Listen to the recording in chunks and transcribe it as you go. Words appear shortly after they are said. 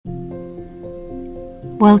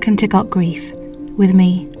Welcome to Got Grief, with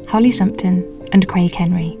me, Holly Sumpton, and Craig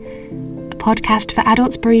Henry, a podcast for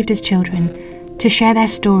adults bereaved as children to share their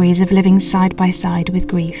stories of living side by side with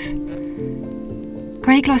grief.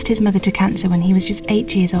 Craig lost his mother to cancer when he was just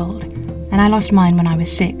 8 years old, and I lost mine when I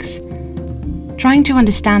was 6. Trying to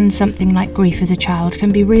understand something like grief as a child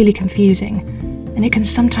can be really confusing, and it can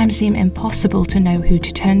sometimes seem impossible to know who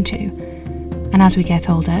to turn to. And as we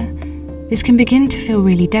get older, this can begin to feel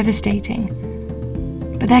really devastating.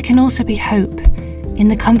 But there can also be hope in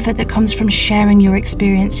the comfort that comes from sharing your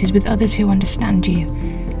experiences with others who understand you,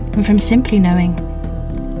 and from simply knowing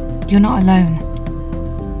you're not alone.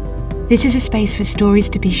 This is a space for stories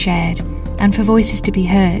to be shared and for voices to be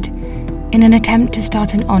heard, in an attempt to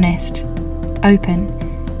start an honest, open,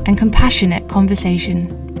 and compassionate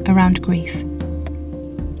conversation around grief.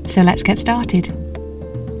 So let's get started.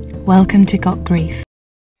 Welcome to Got Grief.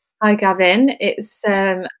 Hi Gavin, it's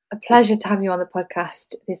a pleasure to have you on the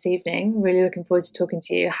podcast this evening. Really looking forward to talking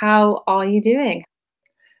to you. How are you doing?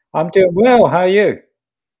 I'm doing well. How are you?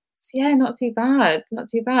 Yeah, not too bad.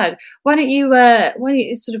 Why don't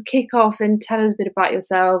you sort of kick off and tell us a bit about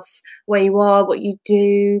yourself, where you are, what you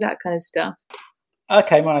do, that kind of stuff.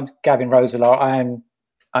 Okay, my name's Gavin Roselar.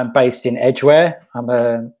 I'm based in Edgware. I'm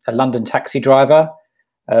a London taxi driver.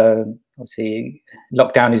 Obviously,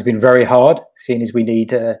 lockdown has been very hard, seeing as we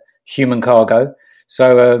need human cargo.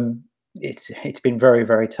 So it's been very,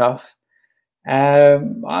 very tough.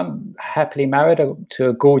 I'm happily married to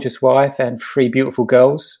a gorgeous wife and 3 beautiful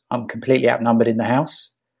girls. I'm completely outnumbered in the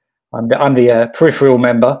house. I'm the peripheral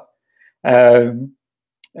member, and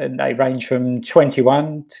they range from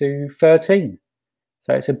 21 to 13.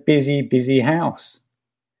 So it's a busy house.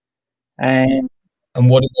 And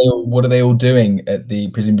what are they all doing at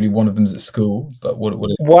presumably one of them's at school, but what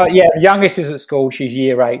well, yeah, the youngest is at school. She's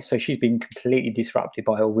year 8, so she's been completely disrupted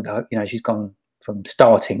by all the, she's gone from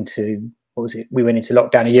starting to, what was it? We went into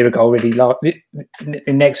lockdown a year ago already,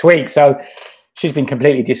 next week. So she's been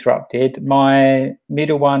completely disrupted. My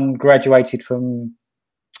middle one graduated from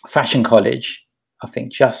fashion college, I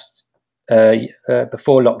think just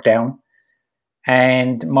before lockdown.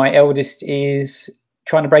 And my eldest is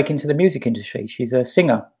trying to break into the music industry. She's a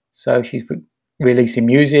singer, so she's releasing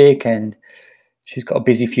music, and she's got a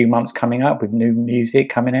busy few months coming up with new music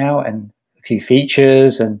coming out and a few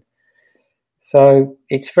features, and so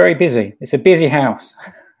it's very busy. It's a busy house.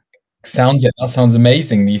 That sounds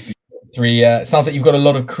amazing. You see 3. Sounds like you've got a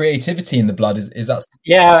lot of creativity in the blood. Is that?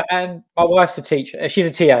 Yeah, and my wife's a teacher. She's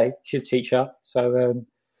a TA. She's a teacher. So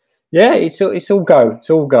yeah, it's all go. It's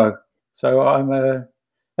all go. So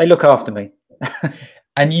they look after me.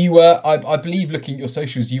 And you I believe, looking at your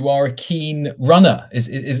socials, you are a keen runner.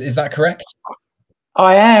 Is that correct?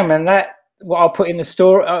 I am, and that what I'll put in the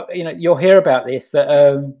story. You'll hear about this.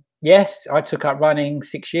 That yes, I took up running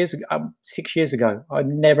 6 years ago. 6 years ago, I'd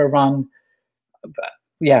never run.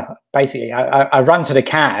 Yeah, basically, I run to the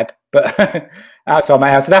cab, but outside my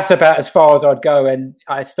house. That's about as far as I'd go, and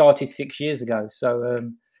I started 6 years ago. So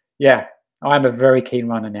yeah, I'm a very keen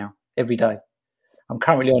runner now. Every day. I'm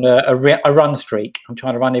currently on a run streak. I'm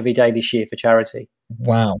trying to run every day this year for charity.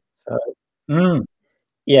 Wow. So,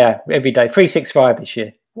 yeah, every day, 365 this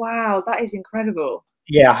year. Wow, that is incredible.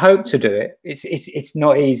 Yeah, I hope to do it. It's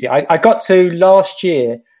not easy. I got to last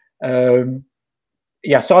year. I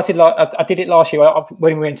started. I did it last year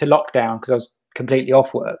when we went into lockdown because I was completely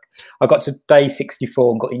off work. I got to day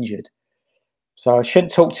 64 and got injured. So I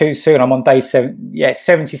shouldn't talk too soon. I'm on day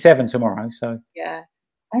 77 tomorrow. So yeah,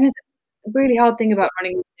 I know. The really hard thing about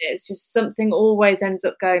running, it's just something always ends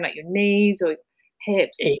up going, like your knees or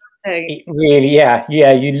hips. It really, yeah.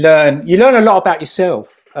 You learn a lot about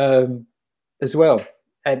yourself as well,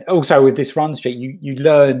 and also with this run streak, you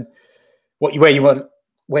learn where you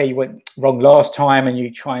went wrong last time, and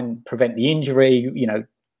you try and prevent the injury.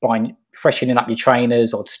 By freshening up your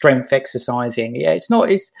trainers or strength exercising. Yeah, it's not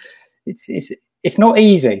not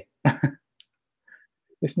easy.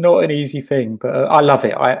 It's not an easy thing, but I love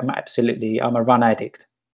it. I'm a run addict.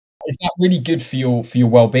 Is that really good for your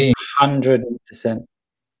well-being? 100%,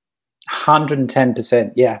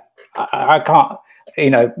 110%. Yeah, I can't.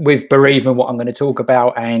 With bereavement, what I'm going to talk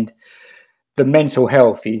about, and the mental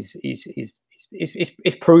health is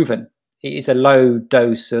proven. It is a low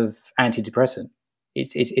dose of antidepressant.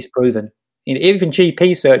 It's proven. Even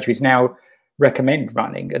GP surgeries now recommend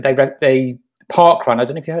running. They park run. I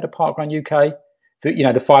don't know if you heard of Park Run UK. The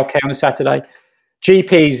 5K on a Saturday.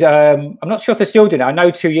 GPs, I'm not sure if they're still doing it. I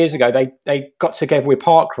know 2 years ago they got together with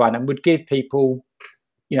Park Run and would give people,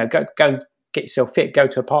 go get yourself fit, go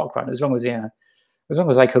to a park run as long as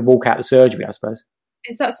they could walk out the surgery, I suppose.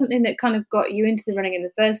 Is that something that kind of got you into the running in the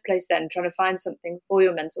first place then, trying to find something for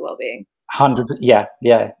your mental well-being? 100, yeah.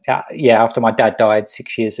 After my dad died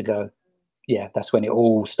 6 years ago, that's when it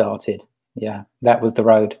all started. Yeah, that was the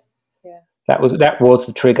road. Yeah, that was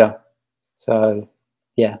the trigger. So,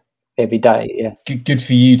 yeah, every day. Yeah, good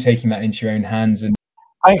for you taking that into your own hands. And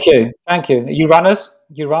thank you. You runners,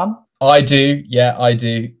 you run? I do. Yeah, I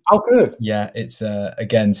do. Oh, good. Yeah, it's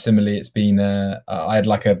again similarly. It's been I had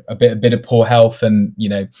like a bit of poor health, and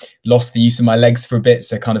lost the use of my legs for a bit.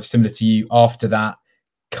 So kind of similar to you. After that,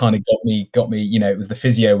 kind of got me. It was the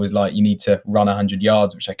physio was like, you need to run 100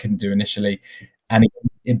 yards, which I couldn't do initially, and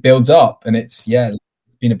it builds up, and it's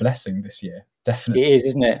been a blessing this year. Definitely, it is,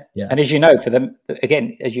 isn't it? Yeah. And as you know, for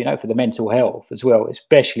the mental health as well,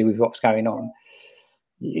 especially with what's going on.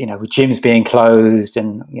 With gyms being closed,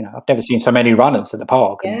 and I've never seen so many runners at the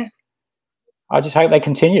park. Yeah. I just hope they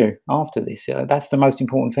continue after this. That's the most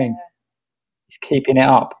important thing. Is keeping it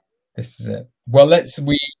up. This is it. Well,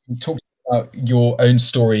 we talked about your own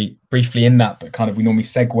story briefly in that, but kind of we normally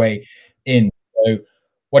segue in. So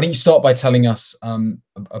why don't you start by telling us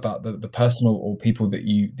about the personal or people that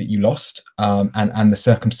you lost, and the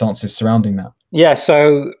circumstances surrounding that? Yeah.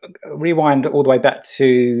 So rewind all the way back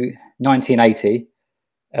to 1980.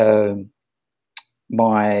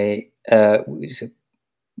 My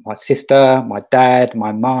sister, my dad,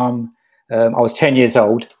 my mum. I was 10 years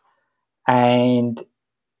old, and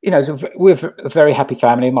we're a very happy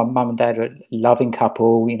family. My mum and dad are a loving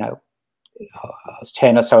couple. I was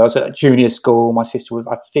 10 so I was at junior school. My sister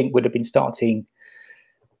I think would have been starting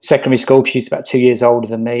secondary school. She's about 2 years older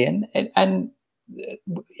than me, and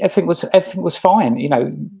everything was fine.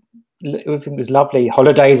 Everything was lovely.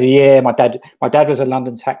 Holidays a year. My dad was a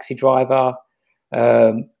London taxi driver.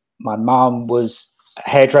 My mum was a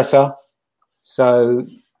hairdresser. So,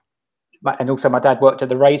 and also my dad worked at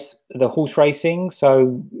the horse racing.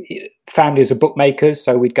 So, families are bookmakers.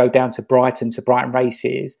 So we'd go down to Brighton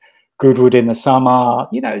races, Goodwood in the summer.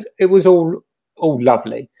 It was all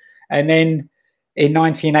lovely. And then in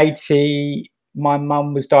 1980, my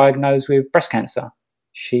mum was diagnosed with breast cancer.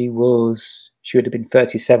 She would have been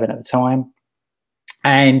 37 at the time,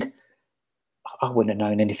 and I wouldn't have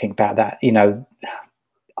known anything about that.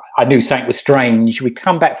 I knew something was strange. We'd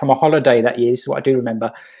come back from a holiday that year, so I do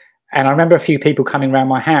remember, and I remember a few people coming around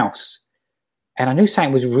my house, and I knew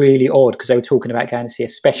something was really odd because they were talking about going to see a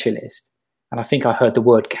specialist, and I think I heard the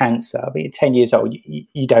word cancer. I mean, 10 years old,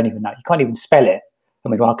 you don't even know. You can't even spell it. I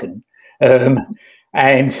mean, I couldn't.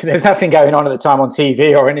 And there's nothing going on at the time on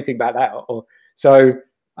TV or anything about that, so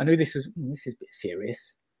I knew this is a bit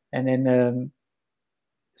serious. And then,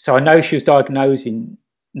 so I know she was diagnosed in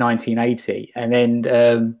 1980, and then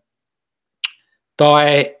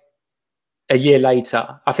died a year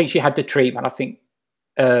later. I think she had the treatment. I think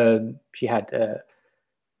she had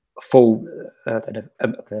full, I don't know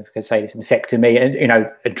if I can say this, mastectomy,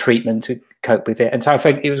 and treatment to cope with it. And so I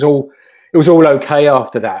think it was all okay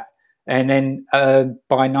after that. And then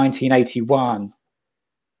by 1981.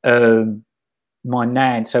 My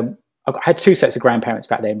nan, so I had two sets of grandparents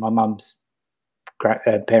back then, my mum's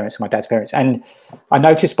parents and my dad's parents. And I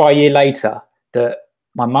noticed by a year later that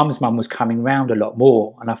my mum's mum was coming round a lot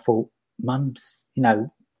more. And I thought, mum's, there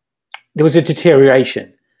was a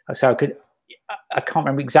deterioration. So I can't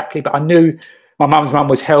remember exactly, but I knew my mum's mum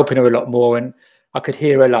was helping her a lot more. And I could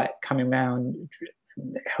hear her like coming round,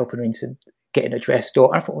 helping her into getting her dressed. And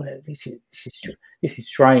I thought, well, this is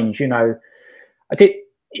strange. I did,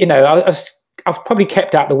 I've probably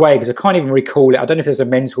kept out the way because I can't even recall it. I don't know if there's a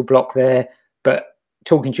mental block there, but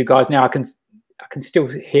talking to you guys now, I can still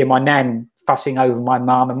hear my nan fussing over my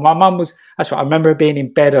mum, and my mum that's right. I remember her being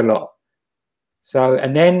in bed a lot. So,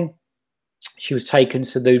 and then she was taken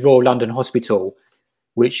to the Royal London Hospital,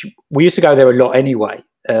 which we used to go there a lot anyway,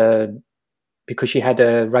 because she had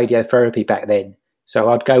a radiotherapy back then.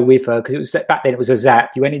 So I'd go with her because back then it was a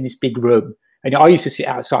ZAP. You went in this big room. And I used to sit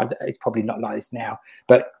outside. It's probably not like this now,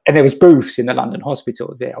 and there was booths in the London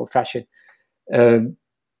Hospital, a bit old-fashioned. She'd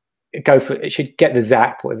get the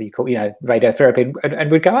ZAP, whatever you call, radiotherapy,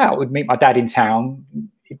 and we'd go out. We'd meet my dad in town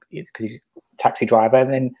because he's a taxi driver,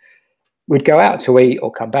 and then we'd go out to eat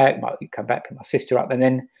or come back. Pick my sister up, and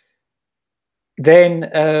then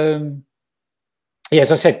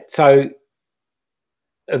as I said, so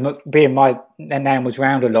being my nan was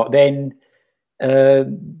round a lot, then.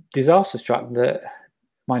 Disaster struck that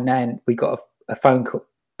my nan, we got a phone call.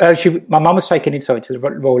 My mum was taken into the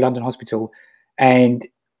Royal London Hospital, and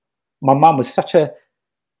my mum was such a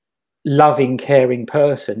loving, caring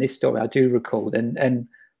person. This story I do recall, and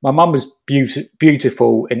my mum was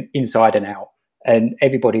beautiful and inside and out, and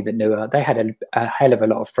everybody that knew her, they had a hell of a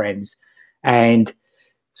lot of friends, and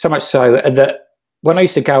So much so that when I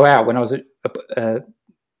used to go out, when I was about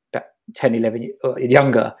 10, 11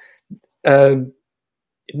 younger,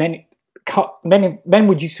 men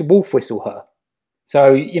would used to wolf whistle her.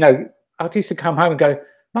 So, I used to come home and go,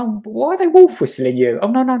 Mum, why are they wolf whistling you? Oh,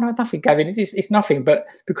 no, nothing, Gavin. It's nothing. But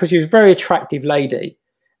because she was a very attractive lady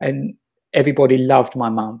and everybody loved my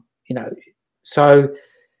mum, So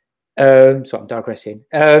I'm digressing.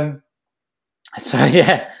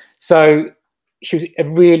 So she was a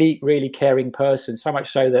really, really caring person, so much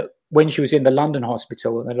so that when she was in the London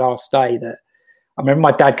hospital on the last day, that I remember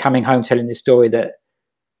my dad coming home telling this story, that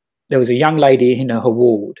there was a young lady in her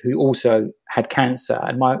ward who also had cancer,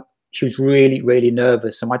 and she was really, really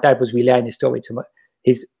nervous. And my dad was relaying this story to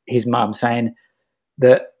his mum, saying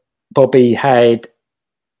that Bobby had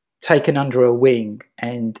taken under her wing,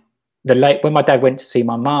 and when my dad went to see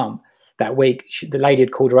my mum that week, the lady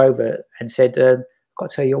had called her over and said, I've got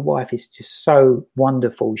to tell you, your wife is just so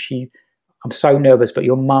wonderful. I'm so nervous, but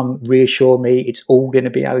your mum reassured me it's all going to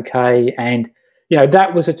be okay. And,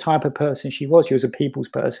 that was the type of person she was. She was a people's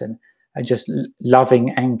person, and just loving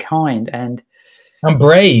and kind and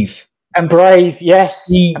brave. And brave, yes.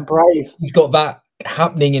 And brave. He's got that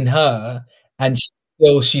happening in her, and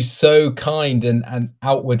she's so kind and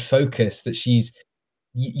outward focused that she's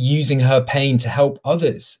using her pain to help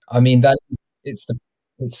others. I mean, it's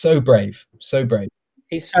so brave, so brave.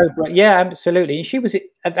 It's so brave. Yeah, absolutely. And she was.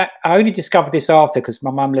 I only discovered this after, because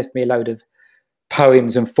my mum left me a load of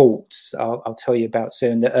poems and thoughts. I'll tell you about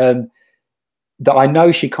soon. That I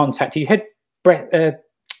know she contacted. You had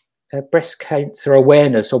breast cancer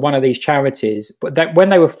awareness, or one of these charities, but that when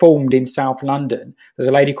they were formed in South London, there's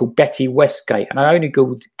a lady called Betty Westgate, and I only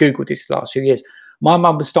googled this last few years. My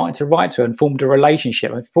mum was starting to write to her and formed a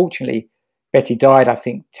relationship. Unfortunately, Betty died, I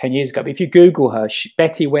think, 10 years ago. But if you Google her,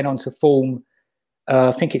 Betty went on to form,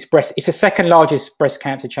 I think it's the second largest breast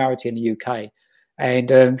cancer charity in the UK.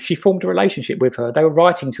 And she formed a relationship with her. They were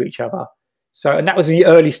writing to each other. So, and that was in the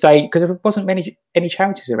early stage, because there wasn't any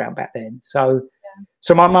charities around back then. So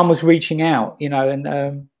my mum was reaching out,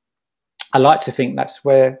 and I like to think that's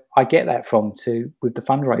where I get that from with the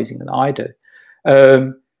fundraising that I do.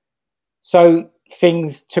 So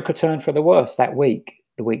things took a turn for the worse that week,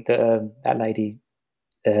 the week that that lady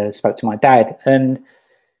spoke to my dad. And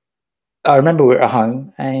I remember we were at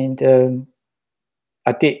home, and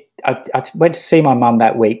I went to see my mum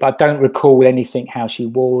that week, but I don't recall anything how she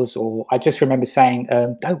was, or I just remember saying,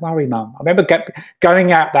 don't worry, Mum. I remember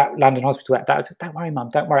going out that London hospital at that, don't worry, Mum,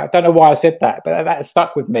 don't worry. I don't know why I said that, but that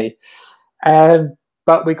stuck with me.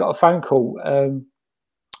 But we got a phone call. We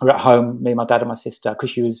were at home, me, my dad and my sister, because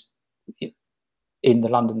she was in the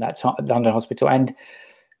London hospital, and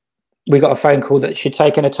we got a phone call that she'd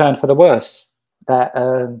taken a turn for the worse. That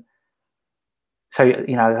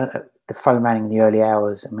the phone rang in the early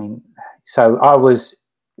hours. I mean, so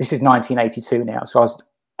this is 1982 now, so I was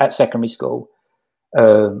at secondary school.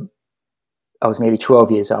 I was nearly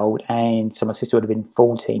 12 years old, and so my sister would have been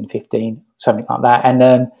 14, 15, something like that.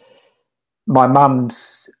 And my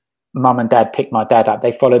mum's mum and dad picked my dad up.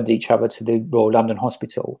 They followed each other to the Royal London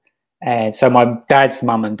Hospital. And so my dad's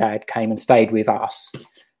mum and dad came and stayed with us.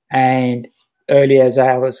 And early as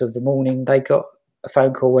hours of the morning, they got a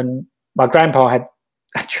phone call, and my grandpa had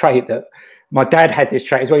a trait that my dad had this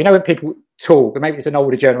trait as well. When people talk, and maybe it's an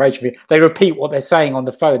older generation, they repeat what they're saying on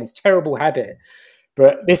the phone. It's a terrible habit.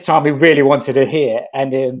 But this time he really wanted to hear.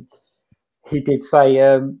 And he did say,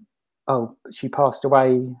 oh, she passed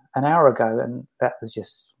away an hour ago. And that was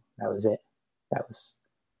it. That was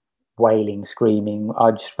wailing, screaming.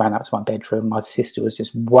 I just ran up to my bedroom. My sister was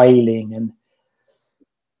just wailing.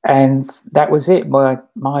 And that was it. My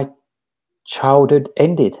childhood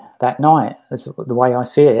ended that night. That's the way I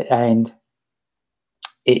see it. And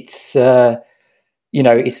it's,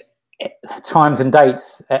 it's times and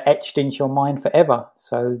dates are etched into your mind forever.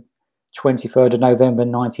 So 23rd of November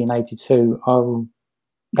 1982,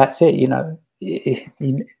 that's it. You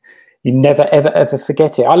never ever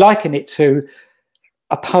forget it. I liken it to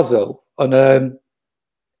a puzzle on a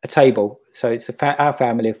table. So it's our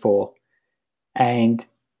family of four, and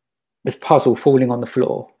the puzzle falling on the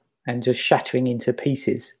floor and just shattering into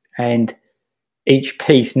pieces, and each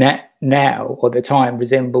piece now or at the time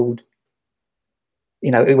resembled,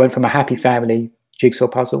 it went from a happy family jigsaw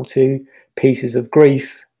puzzle to pieces of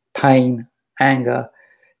grief, pain, anger,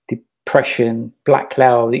 depression, black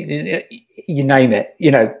cloud, you name it.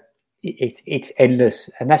 It's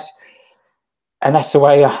endless. And that's the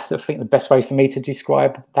way, I think the best way for me to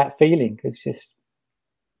describe that feeling. It's just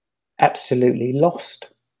absolutely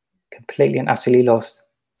lost, completely and utterly lost.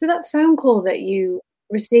 So that phone call that you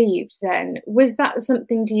received then, was that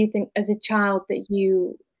something, do you think, as a child that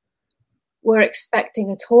you were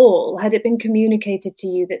expecting at all? Had it been communicated to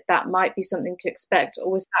you that that might be something to expect,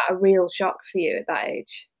 or was that a real shock for you at that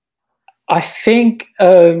age? I think,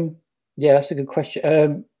 that's a good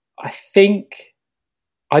question. I think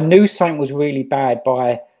I knew something was really bad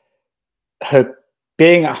by her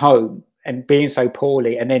being at home and being so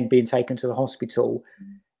poorly and then being taken to the hospital.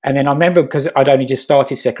 And then I remember, because I'd only just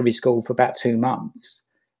started secondary school for about 2 months,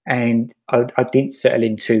 and I didn't settle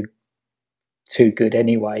in too good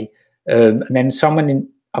anyway. And then I remember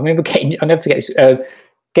I'll never forget this,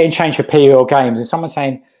 getting changed for PE or games, and someone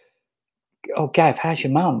saying, "Oh, Gav, how's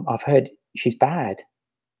your mum? I've heard she's bad."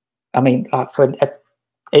 I mean, for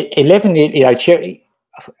 11, no,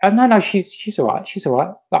 she's all right. She's all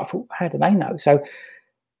right. Like, I thought, how do they know? So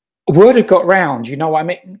word had got round. You know what I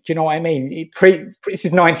mean? Do you know what I mean? This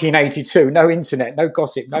is 1982. No internet, no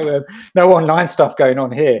gossip, no online stuff going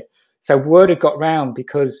on here. So word had got round,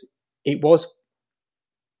 because it was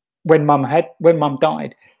when Mum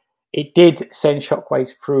died, it did send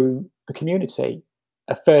shockwaves through the community.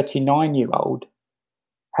 A 39-year-old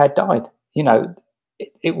had died. You know,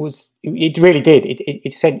 it really did.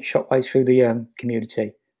 It sent shockwaves through the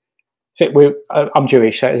community. So I'm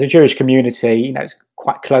Jewish, so as a Jewish community, you know, it's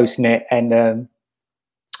quite close knit, and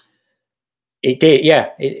it did. Yeah,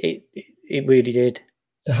 it really did.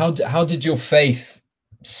 So how did your faith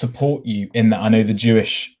support you in that? I know the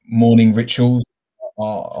Jewish mourning rituals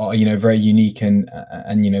are very unique and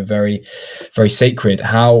very, very sacred.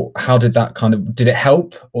 How did that did it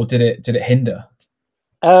help, or did it hinder?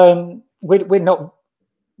 We're not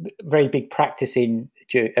very big practicing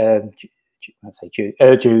Jews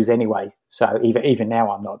anyway. So even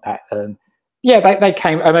now I'm not that. They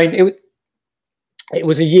came. I mean, it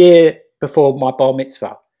was a year before my bar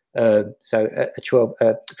mitzvah. So a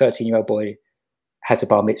 13-year-old boy has a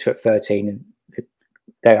bar mitzvah at 13, and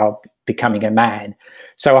they are becoming a man.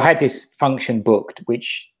 So I had this function booked,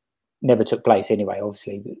 which never took place anyway,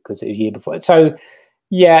 obviously, because it was a year before. So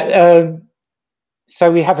so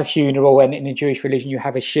we have a funeral, and in the Jewish religion, you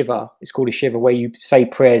have a shiva. It's called a shiva, where you say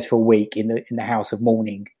prayers for a week in the house of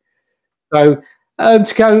mourning. So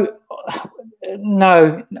to go,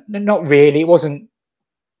 no, not really. It wasn't.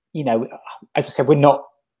 You know, as I said, we're not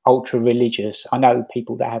ultra religious. I know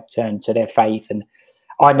people that have turned to their faith, and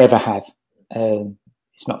I never have.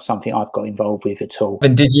 It's not something I've got involved with at all.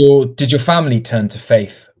 And did your family turn to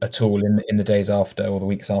faith at all in the days after, or the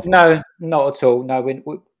weeks after? No, not at all. No,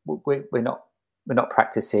 we're not. We're not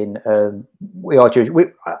practicing. We are Jews.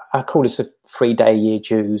 I call us a 3-day-a-year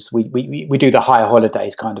Jews. We do the higher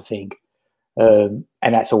holidays kind of thing, and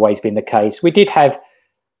that's always been the case. We did have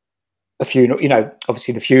a funeral. You know,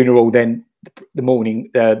 obviously the funeral. Then the morning,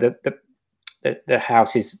 the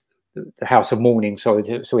house is the house of mourning. So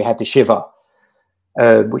we had the shiva,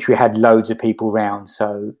 which we had loads of people round.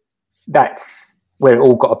 So that's where it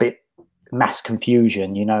all got a bit mass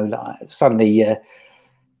confusion. You know, like suddenly.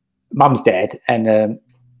 Mum's dead, and the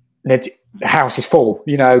house is full.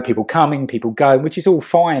 You know, people coming, people going, which is all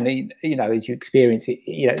fine. You know, as you experience it,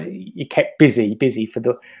 you know, you kept busy for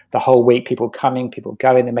the whole week. People coming, people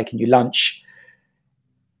going. They're making you lunch,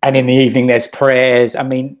 and in the evening there's prayers. I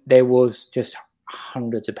mean, there was just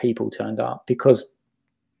hundreds of people turned up, because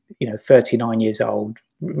 39 years old,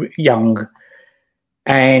 young,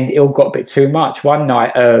 and it all got a bit too much. One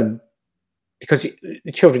night. Because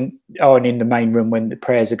the children aren't in the main room when the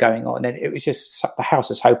prayers are going on, and it was just, the house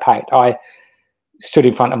was so packed. I stood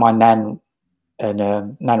in front of my nan and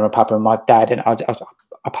Nana and Papa and my dad, and I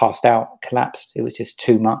passed out, collapsed. It was just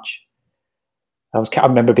too much. I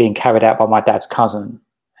remember being carried out by my dad's cousin,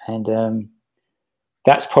 and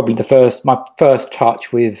that's probably my first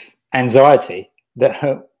touch with anxiety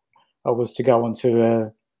that I was to go on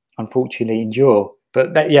to unfortunately endure.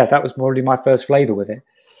 But that was probably my first flavour with it.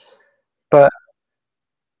 But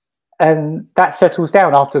that settles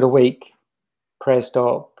down after the week. Prayers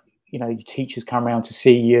stop. Your teachers come around to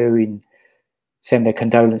see you and send their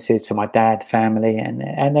condolences to my dad, family, and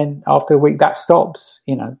then after a week that stops.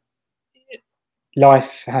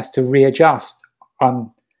 Life has to readjust. I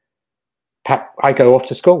go off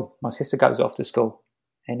to school. My sister goes off to school,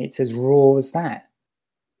 and it's as raw as that.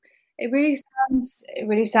 It really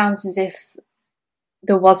sounds as if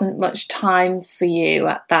there wasn't much time for you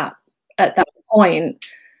at that point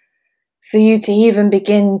for you to even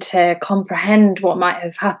begin to comprehend what might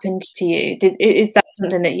have happened to you. Is that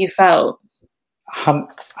something that you felt?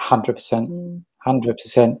 100%,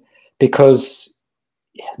 100%. Because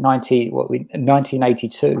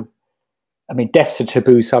 1982. I mean, death's a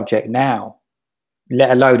taboo subject now,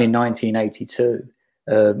 let alone in 1982,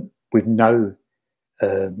 with no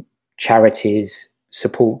charities,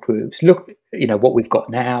 support groups. Look, what we've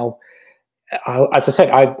got now. as I said,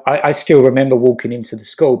 I still remember walking into the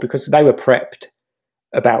school because they were prepped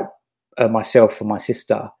about myself and my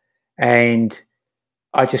sister, and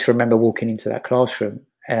I just remember walking into that classroom,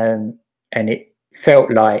 and it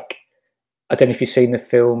felt like, I don't know if you've seen the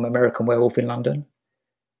film American Werewolf in London.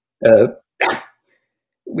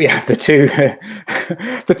 We have the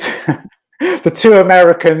two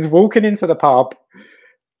Americans walking into the pub.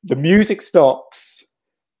 The music stops,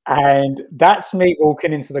 and that's me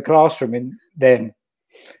walking into the classroom.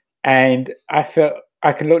 And I felt,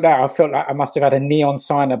 I can look now. I felt like I must have had a neon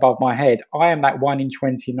sign above my head. I am that 1 in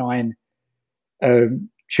 29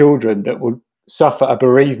 children that will suffer a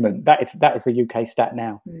bereavement. That is a UK stat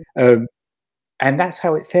now, and that's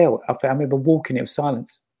how it felt. I remember walking. It was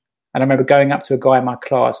silence. And I remember going up to a guy in my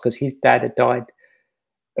class because his dad had died,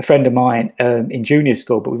 a friend of mine in junior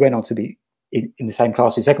school, but we went on to be in the same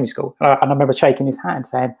class in secondary school. And I remember shaking his hand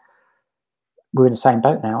saying, "We're in the same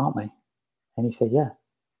boat now, aren't we?" And he said, "Yeah."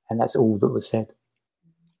 And that's all that was said.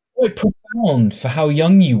 Quite profound for how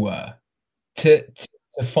young you were to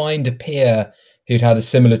find a peer who'd had a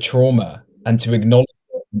similar trauma and to acknowledge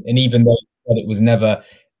it. And even though it was never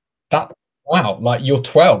that, wow, like you're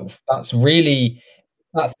 12. That's really...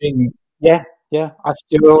 that thing. Yeah, I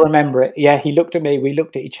still remember it. Yeah, he looked at me, we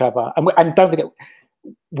looked at each other, and don't forget,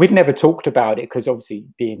 we'd never talked about it because obviously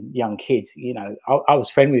being young kids, I was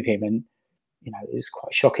friends with him, and it was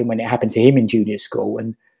quite shocking when it happened to him in junior school,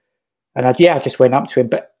 and I just went up to him,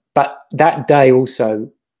 but that day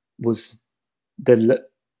also was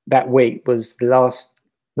that week was the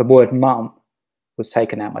word mum was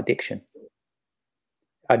taken out of my diction.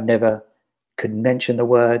 I never could mention the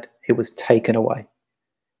word; it was taken away.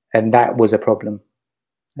 And that was a problem.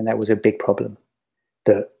 And that was a big problem.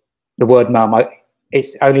 The word mum,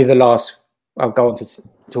 it's only I'll go on to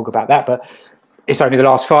talk about that, but it's only the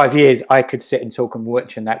last 5 years I could sit and talk and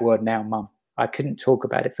mention that word now, mum. I couldn't talk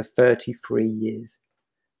about it for 33 years.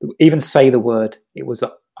 Even say the word, it was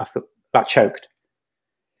like, I felt like choked.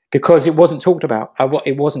 Because it wasn't talked about.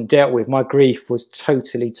 It wasn't dealt with. My grief was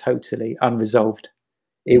totally, totally unresolved.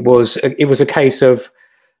 It was a case of...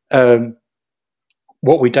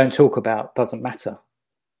 what we don't talk about doesn't matter.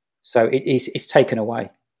 So it's taken away.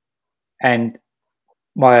 And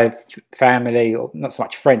my family, or not so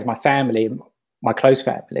much friends, my family, my close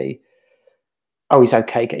family, oh, he's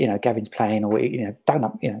okay, Gavin's playing, or,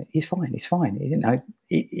 he's fine, he's fine.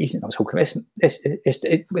 He's not talking about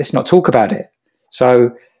it. Let's not talk about it.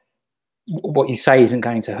 So what you say isn't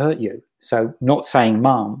going to hurt you. So not saying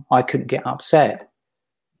mum, I couldn't get upset.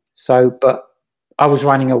 So, but I was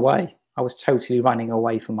running away. I was totally running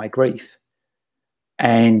away from my grief.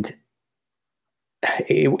 And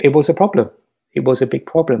it was a problem. It was a big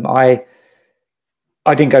problem. I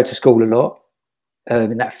didn't go to school a lot.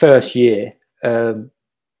 In that first year,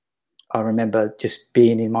 I remember just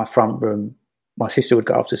being in my front room. My sister would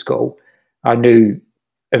go after school. I knew,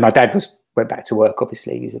 and my dad went back to work,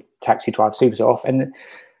 obviously. He's a taxi driver, so he was off. And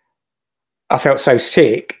I felt so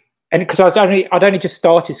sick. And because I'd only just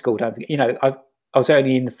started school, I was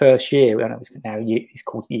only in the first year, and it's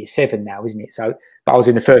called year 7 now, isn't it? So, but I was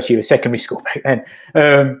in the first year of secondary school back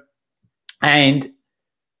then. And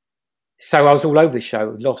so I was all over the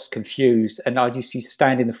show, lost, confused. And I just used to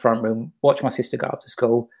stand in the front room, watch my sister go up to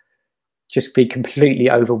school, just be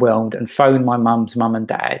completely overwhelmed, and phone my mum and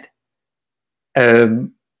dad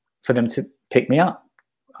for them to pick me up.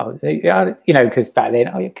 Because back then,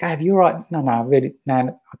 "Oh, Gav, you all right?" No, really,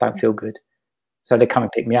 no, I don't feel good. So they'd come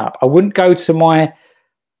and pick me up. I wouldn't go to my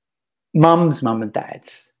mum's mum and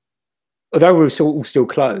dad's, although we were all still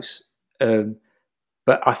close.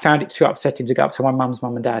 But I found it too upsetting to go up to my mum's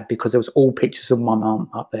mum and dad because there was all pictures of my mum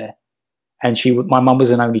up there. And my mum was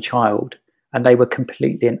an only child, and they were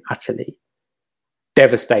completely and utterly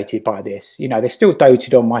devastated by this. They still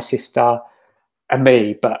doted on my sister and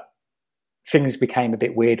me, but things became a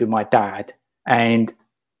bit weird with my dad. And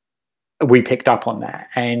we picked up on that,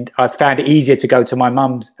 and I found it easier to go to my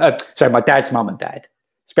dad's mum and dad,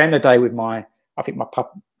 spend the day with I think my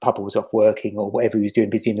papa was off working or whatever he was doing,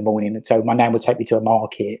 busy in the morning, and so my nan would take me to a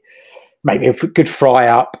market, make me a good fry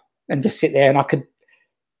up, and just sit there, and I could,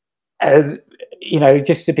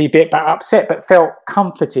 just to be a bit upset, but felt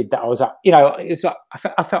comforted that I was, it was like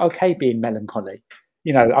I felt okay being melancholy,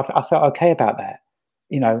 I felt okay about that,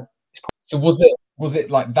 So was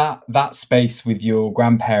it like that space with your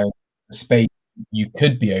grandparents? Space you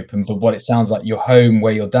could be open, but what it sounds like, your home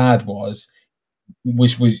where your dad was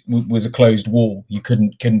a closed wall. You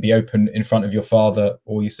couldn't be open in front of your father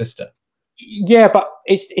or your sister. Yeah, but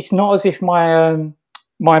it's not as if my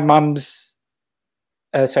mum's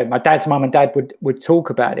my dad's mum and dad would talk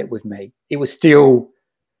about it with me. It was still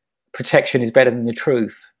protection is better than the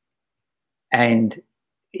truth, and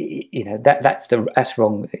that's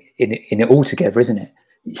wrong in it altogether, isn't it?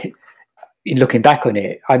 Looking back on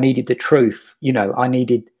it, I needed the truth. I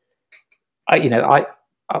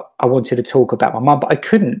wanted to talk about my mum, but I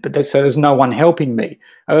couldn't. But there was no one helping me.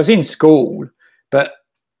 I was in school, but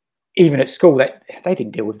even at school, they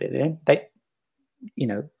didn't deal with it then.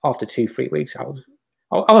 After 2-3 weeks, I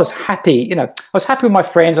was happy. I was happy with my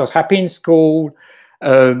friends. I was happy in school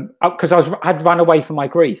because I'd run away from my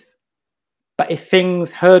grief. But if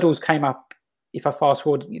hurdles came up, if I fast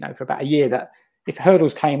forward, for about a year, that if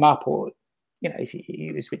hurdles came up, or if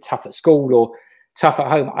it was a bit tough at school or tough at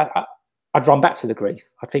home, I'd run back to the grief.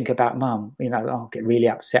 I'd think about mum. I'll get really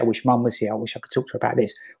upset. I wish mum was here. I wish I could talk to her about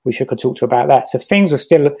this. Wish I could talk to her about that. So things were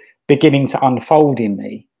still beginning to unfold in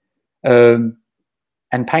me, and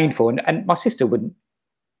painful. And my sister wouldn't,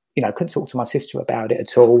 couldn't talk to my sister about it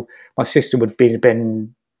at all. My sister would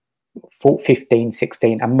been 15,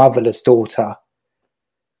 16, a motherless daughter,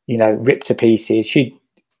 ripped to pieces. She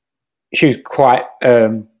was quite,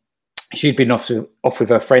 she'd been off with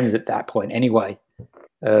her friends at that point anyway.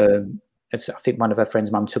 I think one of her friends'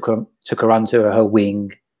 mum took her under her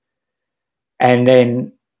wing. And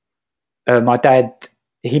then my dad,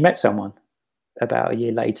 he met someone about a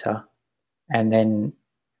year later, and then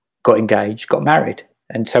got engaged, got married.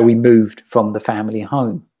 And so we moved from the family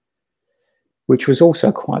home, which was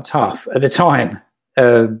also quite tough at the time.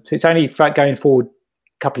 So it's only going forward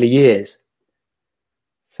a couple of years.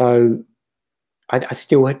 So I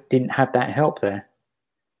still didn't have that help there.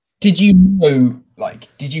 Did you know,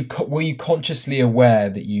 were you consciously aware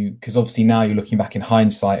that because obviously now you're looking back in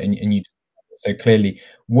hindsight and you so clearly,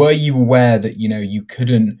 were you aware that, you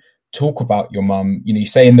couldn't talk about your mum? You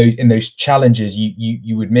say in those challenges,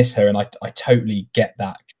 you would miss her. And I totally get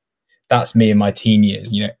that. That's me in my teen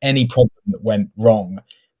years. Any problem that went wrong,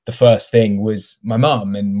 the first thing was my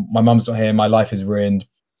mum, and my mum's not here. My life is ruined,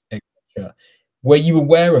 etc. Were you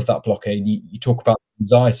aware of that blockade? You talk about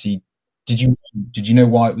anxiety. Did you know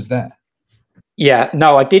why it was there? Yeah,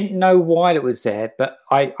 no, I didn't know why it was there, but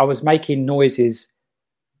I was making noises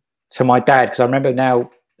to my dad, because I remember now.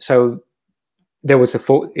 So there was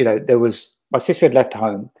my sister had left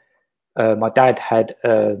home. My dad had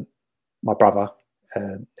my brother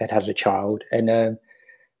that had a child, and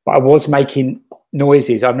but I was making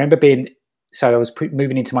noises. I remember I was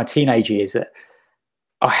moving into my teenage years, that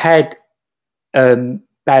I had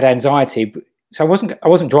bad anxiety. So I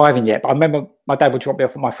wasn't driving yet, but I remember my dad would drop me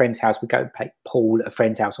off at my friend's house. We'd go play pool at a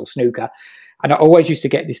friend's house or snooker. And I always used to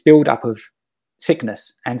get this build-up of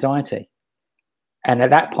sickness, anxiety. And at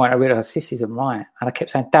that point, I realised this isn't right. And I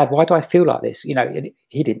kept saying, Dad, why do I feel like this? He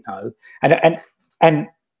didn't know. And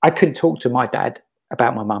I couldn't talk to my dad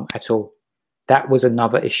about my mum at all. That was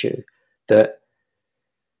another issue, that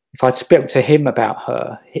if I'd spoke to him about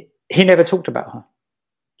her, he never talked about her.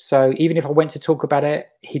 So even if I went to talk about it,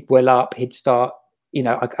 he'd well up, he'd start,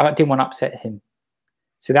 I didn't want to upset him.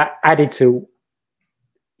 So that added to,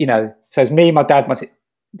 so as me and my dad,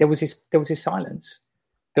 there was this silence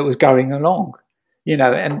that was going along,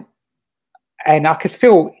 and I could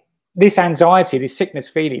feel this anxiety, this sickness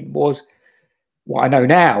feeling was what I know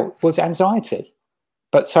now was anxiety.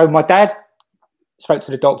 But so my dad spoke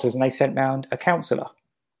to the doctors, and they sent round a counsellor,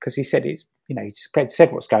 because he said, he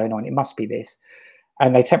said what's going on, it must be this.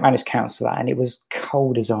 And they sent round his counsellor, and it was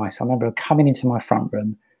cold as ice. I remember coming into my front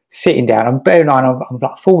room, sitting down. I'm bearing in mind, I'm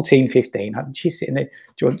like 14, 15. And she's sitting there,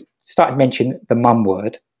 started mentioning the mum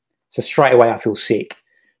word. So straight away I feel sick.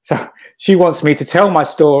 So she wants me to tell my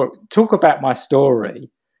story, talk about my story,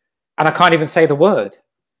 and I can't even say the word.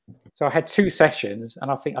 So I had 2 sessions, and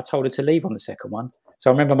I think I told her to leave on the second one. So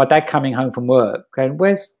I remember my dad coming home from work, going,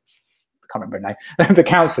 I can't remember her name, the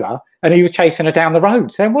counsellor, and he was chasing her down the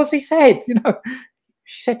road, saying, what's he said?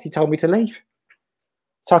 She said he told me to leave.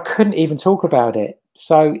 So I couldn't even talk about it.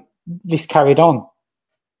 So this carried on.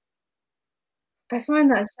 I find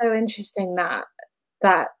that so interesting, that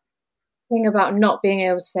thing about not being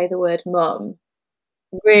able to say the word mum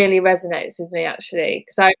really resonates with me, actually,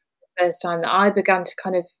 because I remember the first time that I began to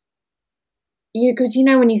kind of, because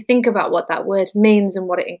when you think about what that word means and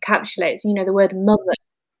what it encapsulates, the word mother,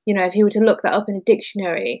 if you were to look that up in a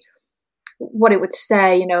dictionary, what it would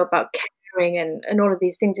say, about caring and all of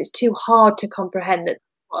these things, it's too hard to comprehend that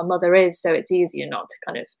what a mother is, so it's easier not to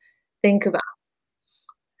kind of think about.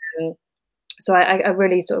 So I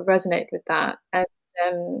really sort of resonate with that, and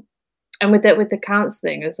with the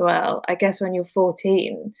counselling as well. I guess when you're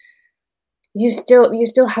 14, you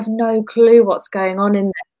still have no clue what's going on in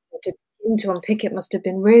there. So to unpick it must have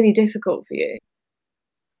been really difficult for you.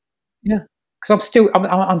 Yeah, because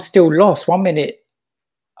I'm still lost. One minute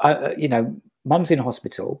Mum's in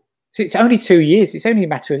hospital. So it's only 2 years. It's only a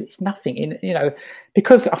matter of, it's nothing,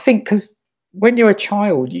 because I think, because when you're a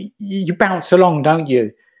child, you bounce along, don't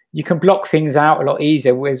you? You can block things out a lot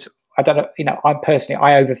easier. Whereas, I don't know, I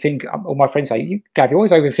overthink. All my friends say, Gav, you're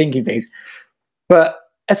always overthinking things. But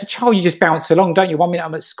as a child, you just bounce along, don't you? 1 minute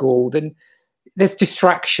I'm at school, then there's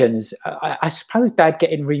distractions. I suppose Dad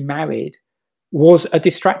getting remarried was a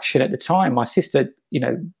distraction at the time. My sister,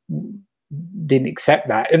 didn't accept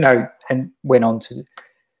that, and went on to,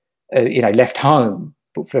 left home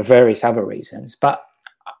for various other reasons. But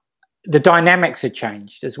the dynamics had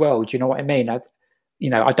changed as well. Do you know what I mean? I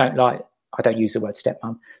don't use the word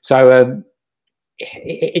stepmom. So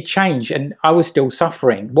it changed, and I was still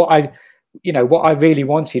suffering. What I really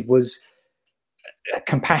wanted was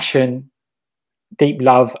compassion, deep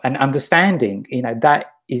love, and understanding. That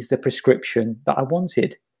is the prescription that I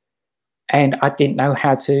wanted, and I didn't know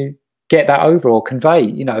how to get that over or convey.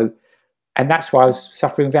 And that's why I was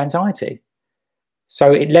suffering with anxiety.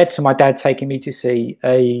 So it led to my dad taking me to see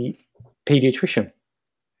a paediatrician.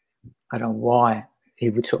 I don't know why he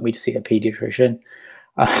would take me to see a paediatrician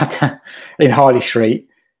in Harley Street,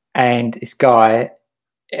 and this guy,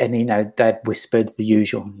 and Dad whispered the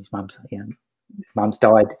usual. His mum's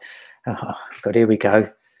died. Oh God, here we go.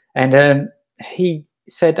 And he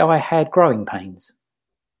said I had growing pains.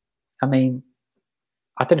 I mean,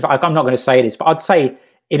 I don't know if I'm not going to say this, but I'd say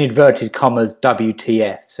in inverted commas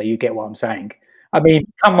WTF. So you get what I'm saying. I mean,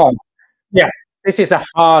 come on. Yeah, this is a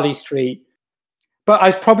Harley Street. But I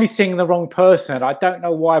was probably seeing the wrong person. I don't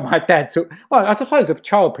know why my dad took. Well, I suppose a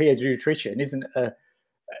child paediatrician isn't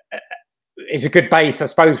is a good base, I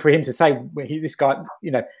suppose, for him to say this guy,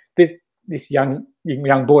 this young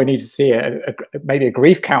boy needs to see maybe a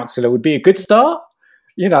grief counsellor would be a good start.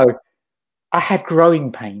 I had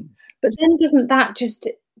growing pains. But then doesn't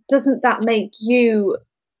that make you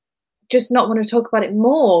just not want to talk about it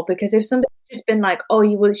more? Because if somebody's just been like, oh,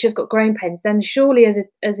 it's just got growing pains, then surely as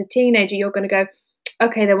a teenager you're going to go,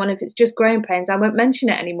 okay, then if it's just growing pains, I won't mention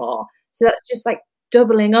it anymore. So that's just like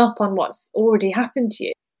doubling up on what's already happened to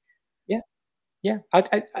you. Yeah.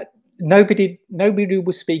 Nobody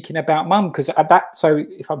was speaking about Mum, because at that. So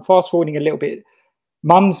if I'm fast forwarding a little bit,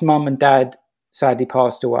 Mum's mum and dad sadly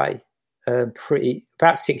passed away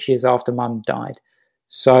about 6 years after Mum died.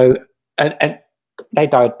 So and they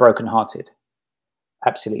died brokenhearted,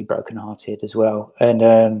 absolutely brokenhearted as well.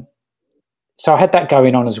 And so I had that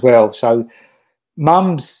going on as well. So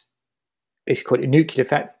Mum's, if you call it nuclear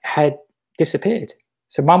family, had disappeared.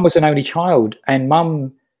 So Mum was an only child, and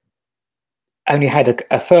Mum only had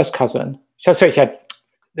a first cousin. So sorry,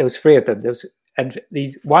 there was three of them. And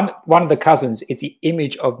these one of the cousins is the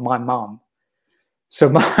image of my mum. So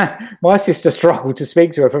my sister struggled to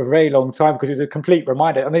speak to her for a very long time because it was a complete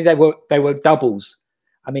reminder. I mean, they were doubles.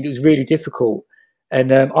 I mean, it was really difficult,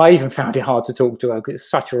 and I even found it hard to talk to her because it's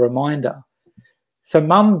such a reminder. So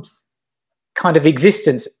Mum's kind of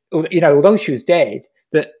existence, although she was dead,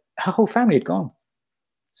 that her whole family had gone.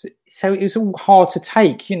 So it was all hard to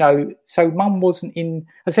take, So Mum wasn't in.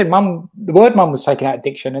 I said, Mum. The word Mum was taken out of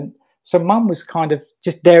diction, and so Mum was kind of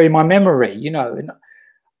just there in my memory, And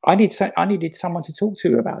I needed someone to talk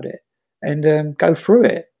to about it and go through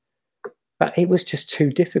it, but it was just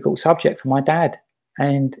too difficult subject for my dad,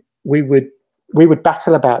 and we would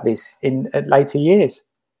battle about this in later years.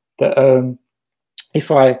 That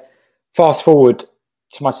if I fast forward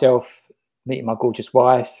to myself meeting my gorgeous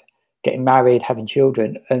wife, getting married, having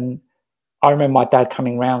children, and I remember my dad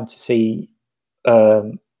coming round to see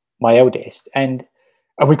my eldest, and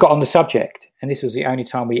we got on the subject, and this was the only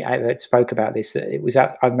time we ever spoke about this.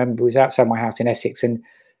 I remember it was outside my house in Essex, and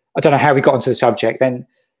I don't know how we got onto the subject. Then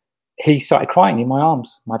he started crying in my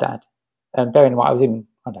arms, my dad. And bearing in mind, I was in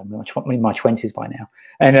my 20s by now,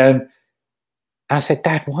 and I said,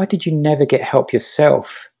 Dad, why did you never get help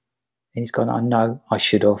yourself? And he's gone, I know, I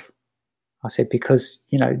should have. I said, because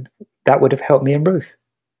that would have helped me and Ruth.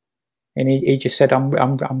 And he just said,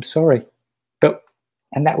 I'm sorry,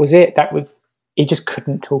 and that was it. He just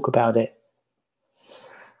couldn't talk about it.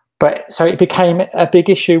 But so it became a big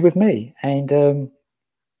issue with me, and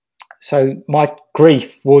so my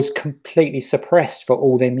grief was completely suppressed for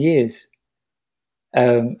all them years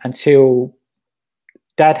until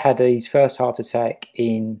Dad had his first heart attack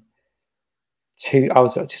I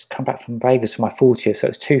was just come back from Vegas for my 40th, so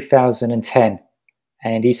it was 2010,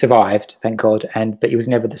 and he survived, thank God. But he was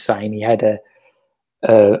never the same. He had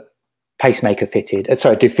a pacemaker fitted,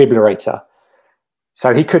 defibrillator,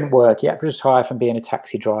 so he couldn't work. He had to retire from being a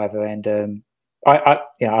taxi driver, and I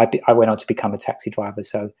went on to become a taxi driver.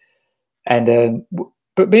 So,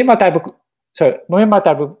 but me and my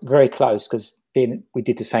dad were very close because we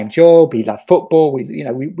did the same job. He loved football.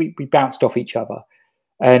 We bounced off each other,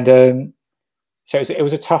 and so it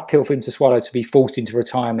was a tough pill for him to swallow, to be forced into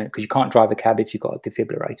retirement, because you can't drive a cab if you've got a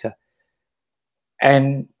defibrillator.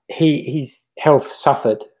 And his health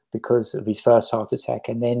suffered because of his first heart attack,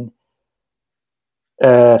 and then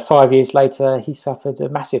 5 years later, he suffered a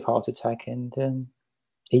massive heart attack, and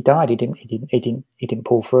he died. He didn't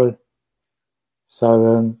pull through.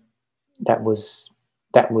 So that was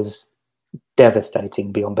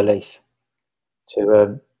devastating beyond belief.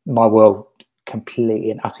 My world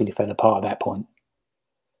completely and utterly fell apart at that point.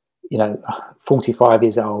 45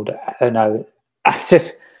 years old. I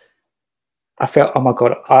felt, oh my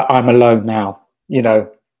God, I'm alone now.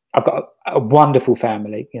 I've got a wonderful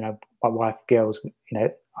family. My wife, girls.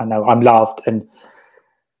 I know I'm loved,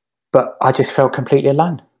 but I just felt completely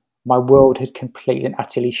alone. My world had completely and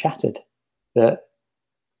utterly shattered. That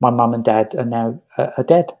my mum and dad are now are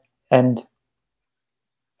dead, and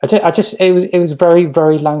it was very,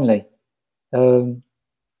 very lonely. I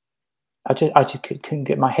just couldn't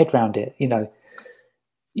get my head around it.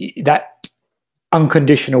 That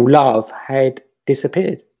unconditional love had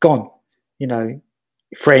disappeared, gone.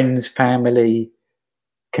 Friends, family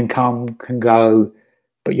can come, can go,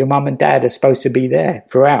 but your mum and dad are supposed to be there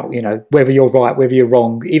throughout. Whether you're right, whether you're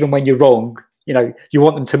wrong, even when you're wrong, you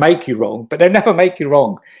want them to make you wrong, but they never make you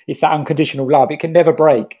wrong. It's that unconditional love; it can never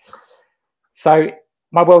break. So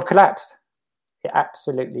my world collapsed. It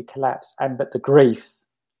absolutely collapsed, but the grief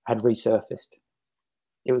had resurfaced.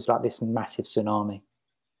 It was like this massive tsunami.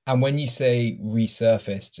 And when you say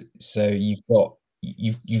resurfaced, so you've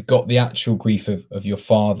got the actual grief of your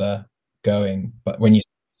father going, but when you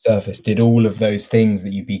surfaced, did all of those things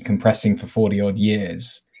that you'd be compressing for 40 odd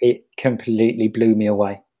years, it completely blew me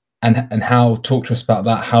away. And how, talk to us about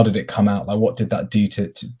that. How did it come out? Like, what did that do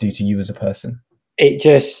to you as a person? It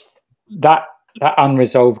just, that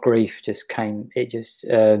unresolved grief just came. It just,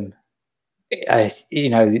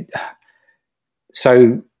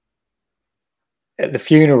 so at the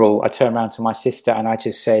funeral, I turned around to my sister and I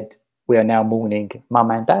just said, "We are now mourning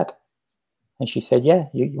mum and dad." And she said, "Yeah,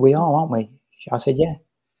 we are, aren't we?" I said, "Yeah."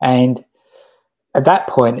 And at that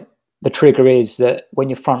point, the trigger is that when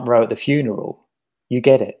you're front row at the funeral, you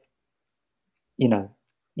get it.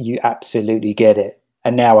 You absolutely get it.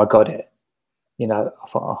 And now I got it. I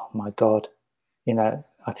thought, oh my God,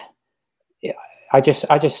 I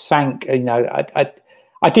just sank.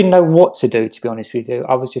 I didn't know what to do, to be honest with you.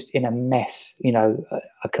 I was just in a mess.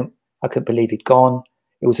 I couldn't believe he'd gone.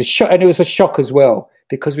 It was a shock, and it was a shock as well,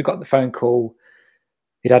 because we got the phone call.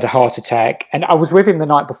 He'd had a heart attack, and I was with him the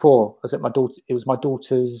night before. I was at my daughter. It was my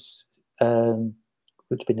daughter's, would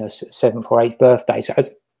have been her 7th or 8th birthday. So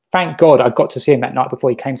thank God I got to see him that night before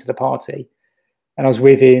he came to the party, and I was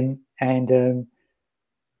with him. And then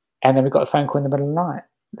we got a phone call in the middle of the night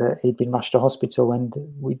that he'd been rushed to hospital, and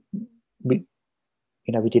we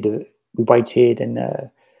waited, and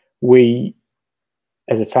we,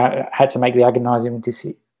 as a family, had to make the agonising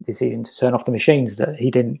decision to turn off the machines. That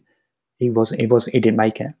he didn't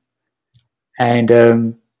make it, and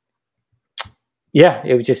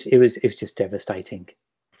it was just devastating,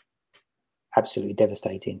 absolutely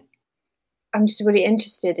devastating. I'm just really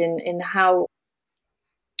interested in how,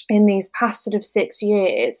 in these past sort of 6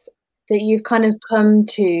 years, that you've kind of come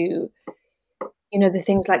to, the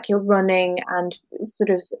things like you're running and sort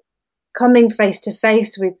of coming face to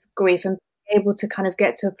face with grief and able to kind of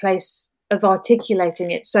get to a place of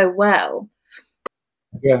articulating it so well.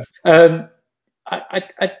 Yeah. I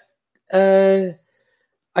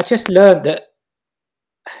just learned that,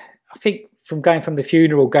 I think, from going from the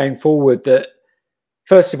funeral going forward, that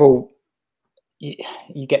first of all,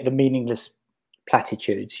 you get the meaningless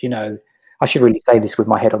platitudes. I should really say this with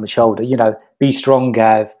my head on the shoulder. Be strong,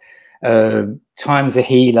 Gav. Time's a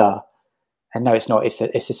healer. And no, it's not. It's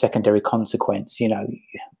a secondary consequence.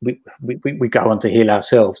 We go on to heal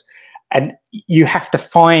ourselves, and you have to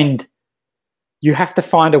find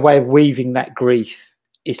a way of weaving that grief.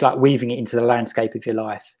 It's like weaving it into the landscape of your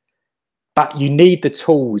life. But you need the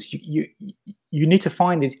tools. You need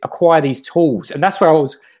to acquire these tools, and that's where I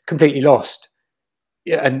was completely lost.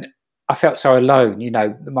 And I felt so alone.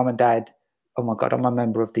 The mum and dad. Oh my God, I'm a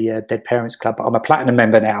member of the Dead Parents Club, but I'm a platinum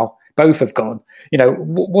member now. Both have gone.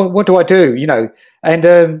 What do I do?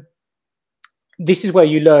 And this is where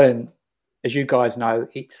you learn, as you guys know,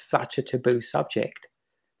 it's such a taboo subject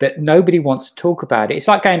that nobody wants to talk about it. It's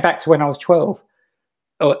like going back to when I was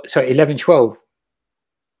 11, 12.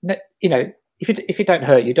 If it don't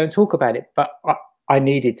hurt you, don't talk about it. But I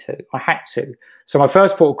needed to. I had to. So my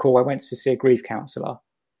first port of call, I went to see a grief counsellor.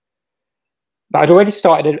 But I'd already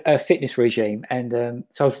started a fitness regime, and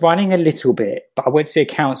so I was running a little bit, but I went to see a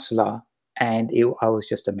counsellor, and I was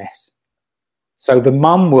just a mess. So the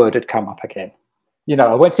mum word had come up again.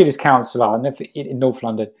 I went to see this counsellor in North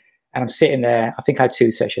London, and I'm sitting there. I think I had 2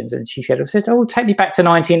 sessions, and she said, "Oh, take me back to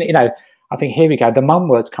 19." I think, here we go. The mum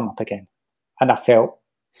words come up again, and I felt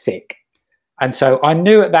sick. And so I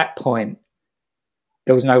knew at that point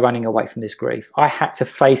there was no running away from this grief. I had to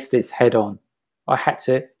face this head on. I had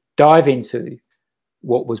to dive into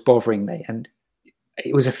what was bothering me, and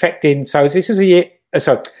it was affecting. So this was a year.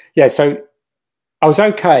 So I was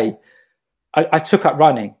okay. I took up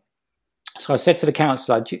running. So I said to the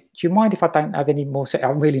counsellor, do you mind if I don't have any more?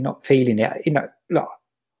 I'm really not feeling it. Look,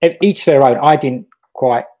 each their own. I didn't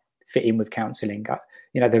quite fit in with counselling.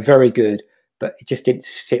 They're very good, but it just didn't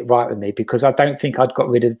sit right with me, because I don't think I'd got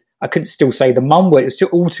rid of, I couldn't still say the mum word. It was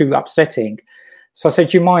all too upsetting. So I said,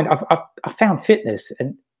 do you mind? I found fitness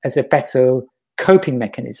and as a better coping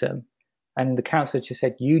mechanism. And the counsellor just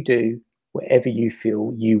said, you do whatever you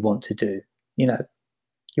feel you want to do. You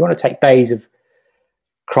want to take days of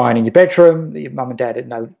crying in your bedroom, your mum and dad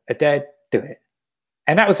are dead, do it.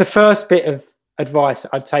 And that was the first bit of advice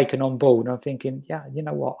I'd taken on board. And I'm thinking, yeah, you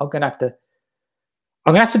know what? I'm going to have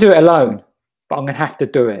to do it alone, but I'm going to have to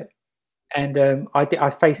do it. And I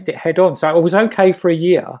faced it head on. So I was okay for a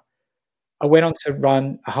year. I went on to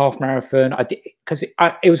run a half marathon. I did, because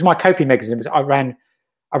it was my coping mechanism. I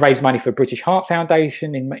raised money for British Heart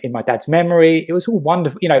Foundation in my dad's memory. It was all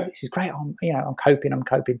wonderful. This is great. I'm coping.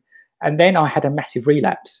 And then I had a massive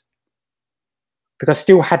relapse because I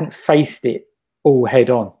still hadn't faced it all head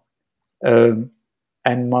on.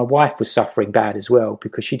 And my wife was suffering bad as well,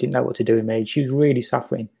 because she didn't know what to do with me. She was really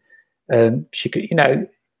suffering. She could, I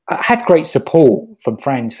had great support from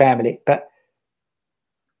friends, family, but,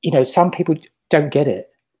 some people don't get it.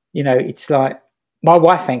 It's like my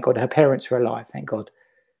wife, thank God, her parents are alive, thank God.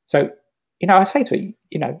 So, I say to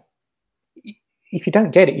her, if you don't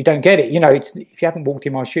get it, you don't get it. It's, if you haven't walked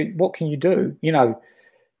in my shoes, what can you do?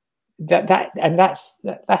 That's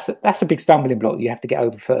a big stumbling block that you have to get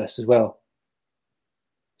over first as well.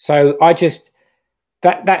 So I just,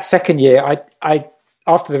 that second year, I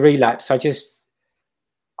after the relapse, I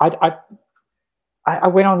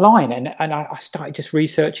went online and I started just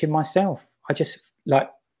researching myself. I just like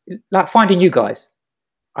finding you guys.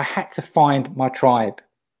 I had to find my tribe.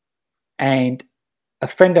 And a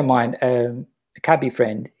friend of mine, a cabbie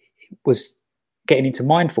friend, was getting into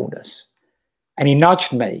mindfulness, and he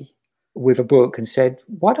nudged me with a book and said,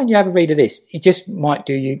 why don't you have a read of this? It just might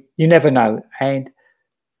do you. You never know. And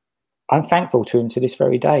I'm thankful to him to this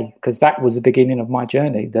very day, because that was the beginning of my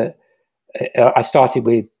journey. That I started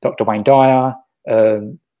with Dr. Wayne Dyer,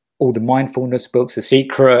 all the mindfulness books, The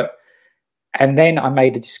Secret. And then I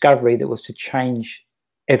made a discovery that was to change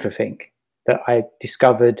everything. That I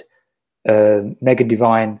discovered Megan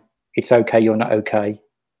Devine, It's Okay, You're Not Okay,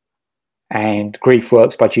 and Grief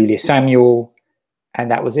Works by Julia Samuel.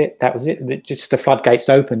 And that was it. Just the floodgates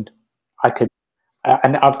opened.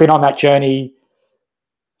 And I've been on that journey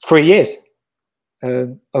 3 years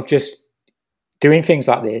of just doing things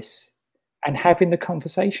like this and having the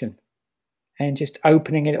conversation and just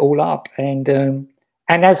opening it all up. And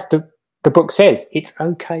as the book says, it's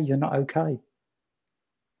okay, you're not okay.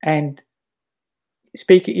 And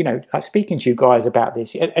speaking to you guys about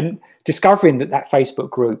this and discovering that Facebook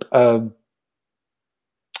group,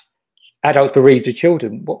 Adults Bereaved of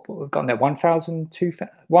Children, what we've got there, 1,000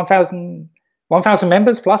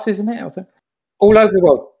 members plus, isn't it? All over the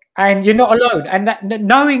world. And you're not alone. And that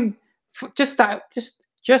knowing just that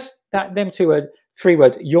them 3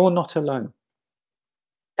 words, you're not alone.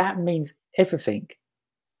 That means everything.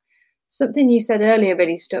 Something you said earlier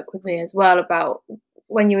really stuck with me as well, about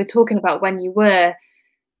when you were talking about when you were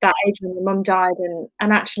that age when your mum died,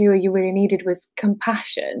 and actually all you really needed was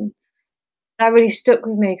compassion. That really stuck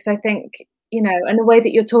with me, because I think, and the way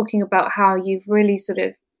that you're talking about how you've really sort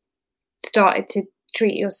of started to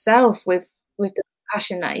treat yourself with the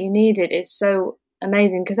compassion that you needed is so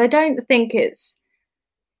amazing. Because I don't think it's,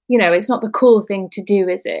 it's not the cool thing to do,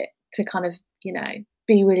 is it? To kind of,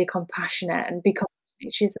 be really compassionate and be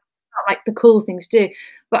compassionate. She's not like the cool thing to do,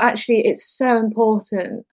 but actually it's so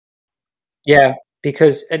important. Yeah,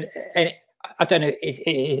 because and I don't know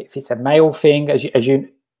if it's a male thing, as you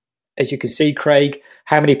can see, Craig,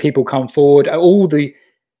 how many people come forward, all the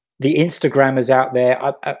Instagrammers out there.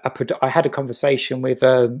 I had a conversation with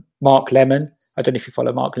Mark Lemon. I don't know if you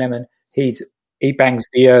follow Mark Lemon. He bangs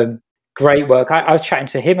the great work. I was chatting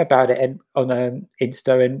to him about it on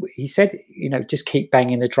Insta, and he said, just keep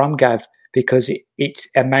banging the drum, Gav, because it's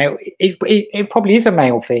a male. It probably is a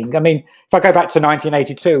male thing. I mean, if I go back to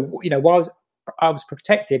 1982, was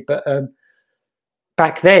protected, but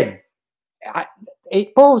back then,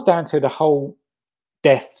 it boils down to the whole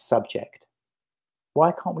death subject.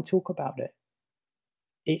 Why can't we talk about it?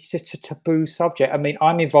 It's just a taboo subject. I mean,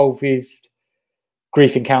 I'm involved with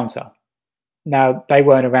Grief Encounter. Now, they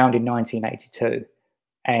weren't around in 1982,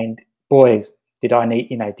 and boy, did I need,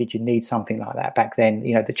 did you need something like that back then?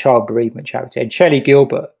 The child bereavement charity. And Shelley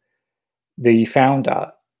Gilbert, the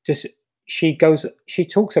founder, she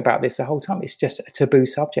talks about this the whole time. It's just a taboo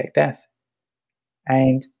subject, death.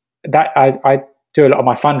 And that I do a lot of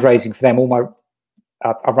my fundraising for them.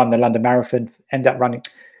 I've run the London Marathon, end up running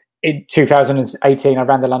in 2018. I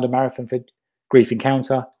ran the London Marathon for Grief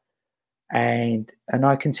Encounter, and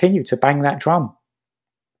I continue to bang that drum.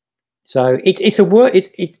 So it's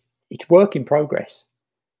work in progress.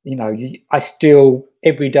 I still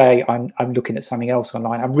every day I'm looking at something else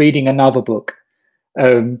online. I'm reading another book,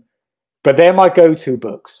 but they're my go-to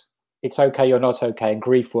books. It's Okay, You're Not Okay, and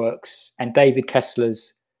Grief Works, and David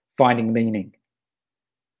Kessler's Finding Meaning.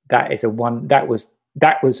 That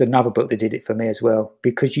was another book that did it for me as well,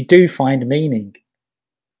 because you do find meaning.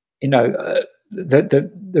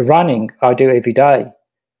 The running I do every day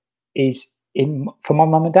is for my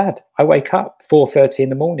mum and dad. I wake up 4:30 in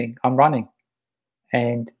the morning, I'm running,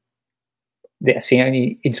 and that's the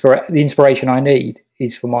only the inspiration I need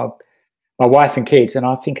is for my wife and kids, and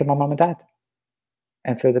I think of my mum and dad,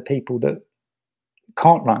 and for the people that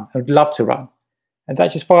can't run, would love to run, and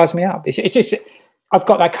that just fires me up. It's just I've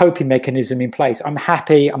got that coping mechanism in place. I'm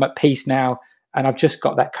happy, I'm at peace now, and I've just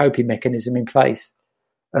got that coping mechanism in place.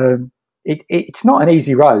 It's not an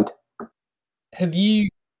easy road.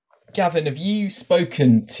 Gavin, have you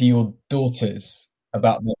spoken to your daughters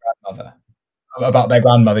about their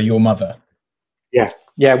grandmother, your mother?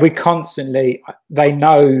 Yeah, we constantly, they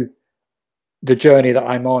know the journey that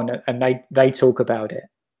I'm on, and they talk about it.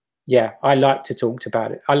 Yeah, I like to talk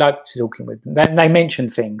about it. I like talking with them. They mention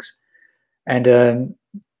things, and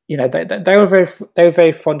they were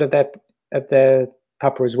very fond of their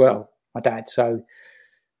papa as well, my dad. So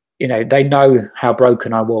they know how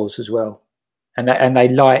broken I was as well, and they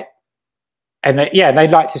like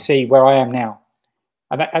to see where I am now,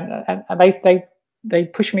 and they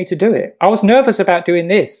push me to do it. I was nervous about doing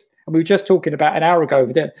this, and we were just talking about an hour ago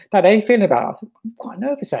over dinner. Dad, how are you feeling about it? I said, I'm quite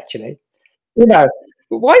nervous actually.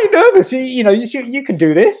 Why are you nervous? You can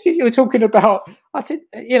do this. You were talking about. I said,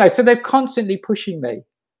 so they're constantly pushing me,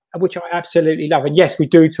 which I absolutely love. And yes, we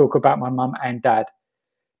do talk about my mum and dad,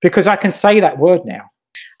 because I can say that word now.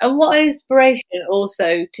 And what an inspiration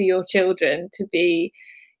also to your children to be,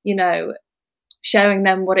 showing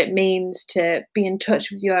them what it means to be in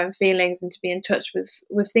touch with your own feelings and to be in touch with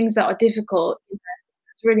things that are difficult.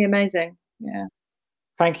 It's really amazing. Yeah.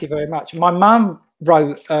 Thank you very much. My mum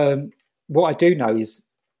wrote, what I do know is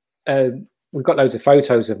we've got loads of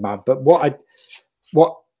photos of mum, but what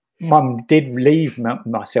mum did leave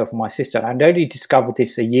myself and my sister, and I only discovered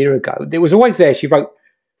this a year ago. It was always there. She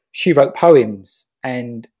wrote poems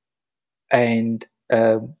and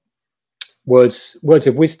words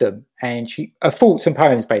of wisdom, and thoughts and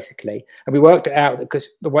poems basically. And we worked it out because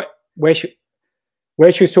where she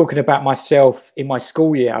was talking about myself in my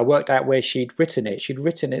school year, I worked out where she'd written it. She'd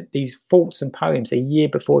written it, these thoughts and poems, a year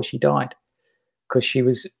before she died, because she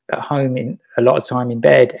was at home in a lot of time in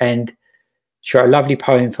bed, and she wrote a lovely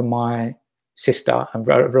poem for my sister and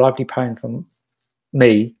wrote a lovely poem for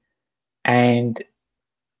me, and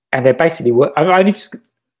they basically were. I only just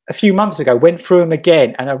a few months ago went through them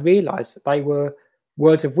again, and I realised that they were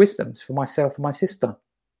words of wisdoms for myself and my sister.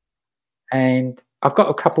 And I've got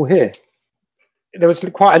a couple here. There was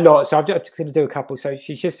quite a lot, so I'm just going to do a couple. So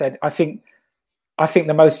she just said, I think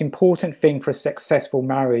the most important thing for a successful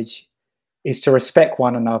marriage is to respect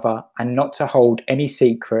one another and not to hold any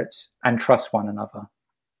secrets and trust one another.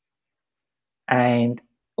 And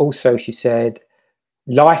also she said,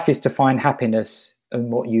 life is to find happiness in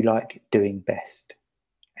what you like doing best.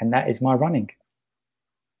 And that is my running.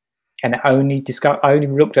 And I only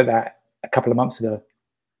looked at that a couple of months ago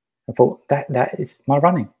and thought that is my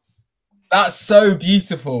running. That's so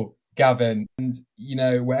beautiful, Gavin. And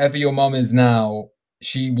wherever your mum is now,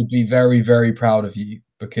 she would be very, very proud of you,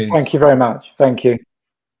 because thank you very much. Thank you.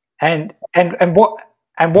 And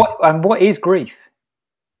what is grief?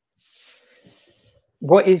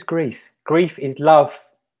 What is grief? Grief is love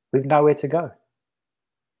with nowhere to go.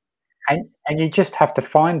 And you just have to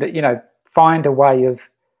find a way of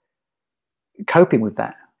coping with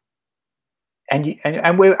that. And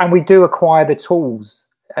we do acquire the tools,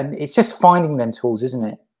 and it's just finding them tools, isn't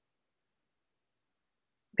it?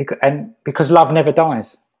 Because love never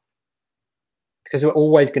dies. Because we're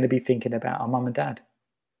always going to be thinking about our mum and dad.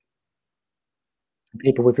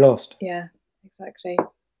 people we've lost. Yeah, exactly.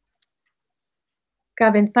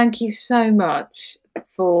 Gavin, thank you so much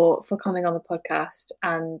for coming on the podcast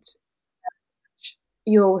and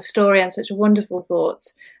your story and such wonderful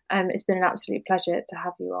thoughts. It's been an absolute pleasure to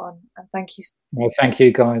have you on, and thank you. Well, thank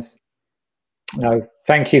you, guys. No,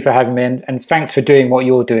 thank you for having me, and thanks for doing what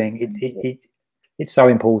you're doing. It's so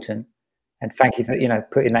important, and thank you for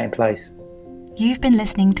putting that in place. You've been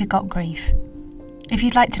listening to Got Grief. If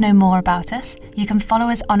you'd like to know more about us, you can follow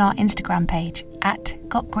us on our Instagram page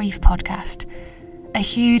 @GotGriefPodcast. A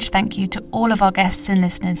huge thank you to all of our guests and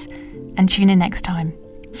listeners, and tune in next time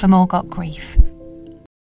for more Got Grief.